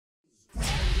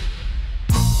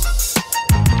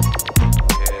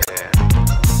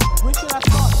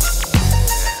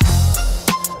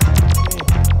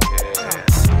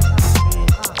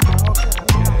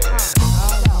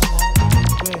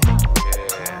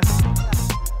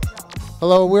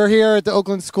Hello, we're here at the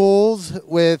Oakland Schools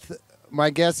with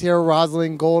my guest here,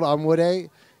 Rosalind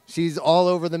Gold-Onwude. She's all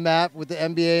over the map with the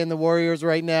NBA and the Warriors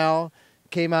right now.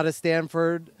 Came out of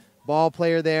Stanford, ball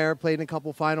player there, played in a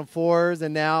couple Final Fours,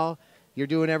 and now you're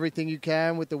doing everything you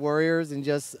can with the Warriors and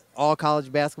just all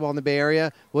college basketball in the Bay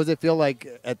Area. What does it feel like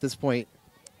at this point?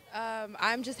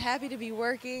 I'm just happy to be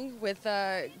working with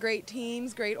great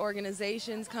teams, great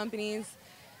organizations, companies.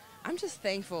 I'm just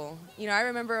thankful. You know, I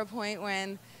remember a point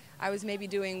when I was maybe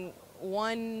doing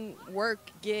one work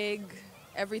gig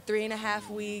every 3.5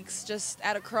 weeks, just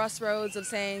at a crossroads of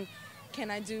saying,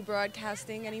 can I do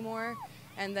broadcasting anymore?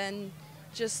 And then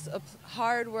just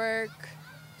hard work,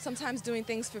 sometimes doing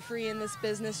things for free in this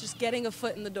business, just getting a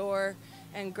foot in the door,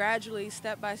 and gradually,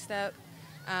 step by step,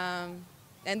 and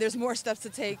there's more steps to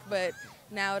take, but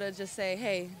now to just say,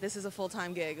 hey, this is a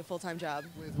full-time gig, a full-time job.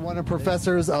 With one of the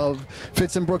professors of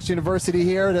Fitz and Brooks University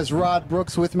here, that's Rod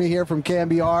Brooks with me here from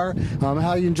KMBR.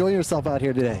 How are you enjoying yourself out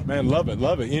here today? Man, love it,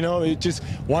 love it. You know, it just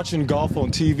watching golf on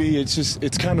TV,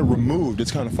 it's kind of removed,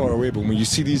 it's kind of far away, but when you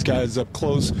see these guys up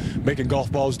close making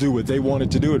golf balls do what they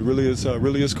wanted to do, it really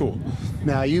is cool.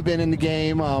 Now, you've been in the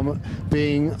game,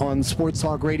 being on sports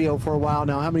talk radio for a while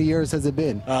now. How many years has it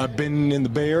been? I've been in the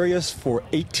Bay Area for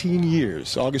 18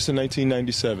 years, August of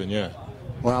 1997, yeah.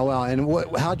 Wow. And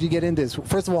how did you get into this?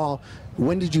 First of all,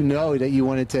 when did you know that you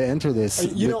wanted to enter this?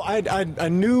 You know, I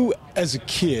knew as a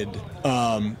kid,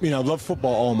 you know, I loved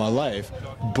football all my life,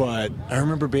 but I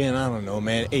remember being, I don't know,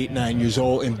 man, 8, 9 years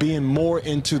old and being more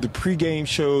into the pregame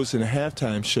shows and the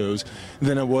halftime shows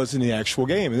than I was in the actual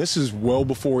game. And this is well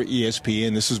before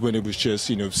ESPN. This is when it was just,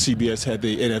 you know, CBS had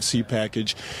the NFC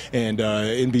package and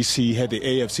NBC had the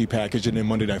AFC package, and then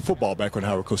Monday Night Football back when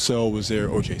Howard Cosell was there,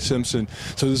 O.J. Simpson.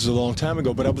 So this is a long time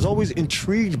ago, but I was always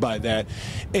intrigued by that.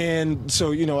 And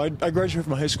so, you know, I graduated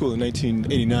from high school in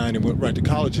 1989 and went right to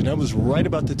college, and that was right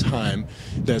about the time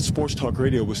that sports talk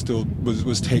radio was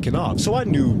taking off. So I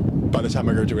knew by the time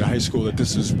I graduated high school that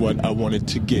this is what I wanted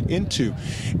to get into.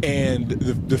 And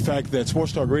the fact that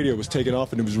sports talk radio was taking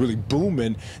off and it was really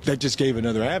booming, that just gave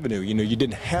another avenue. You know, you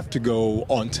didn't have to go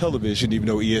on television, even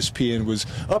though ESPN was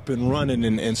up and running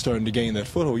and starting to gain that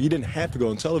foothold. You didn't have to go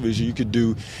on television. You could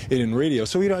do it in radio.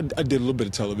 So, you know, I did a little bit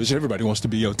of television. Everybody wants to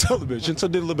be on television, so I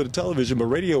did a little bit of television, but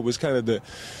radio was kind of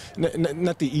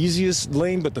not the easiest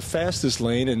lane, but the fastest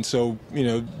lane. And so, you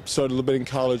know, started a little bit in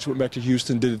college, went back to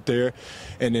Houston, did it there,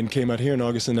 and then came out here in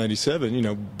August of 97, you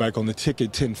know, back on the ticket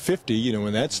 1050, you know,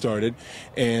 when that started,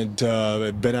 and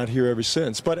I've been out here ever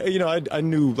since. But, you know, I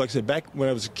knew, like I said, back when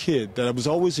I was a kid, that I was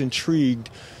always intrigued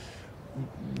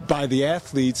by the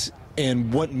athletes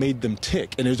and what made them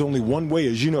tick. And there's only one way,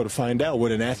 as you know, to find out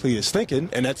what an athlete is thinking,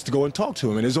 and that's to go and talk to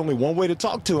him. And there's only one way to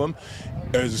talk to him.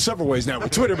 There's several ways now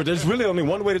with Twitter, but there's really only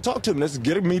one way to talk to him, and that's to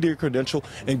get a media credential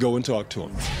and go and talk to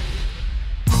him.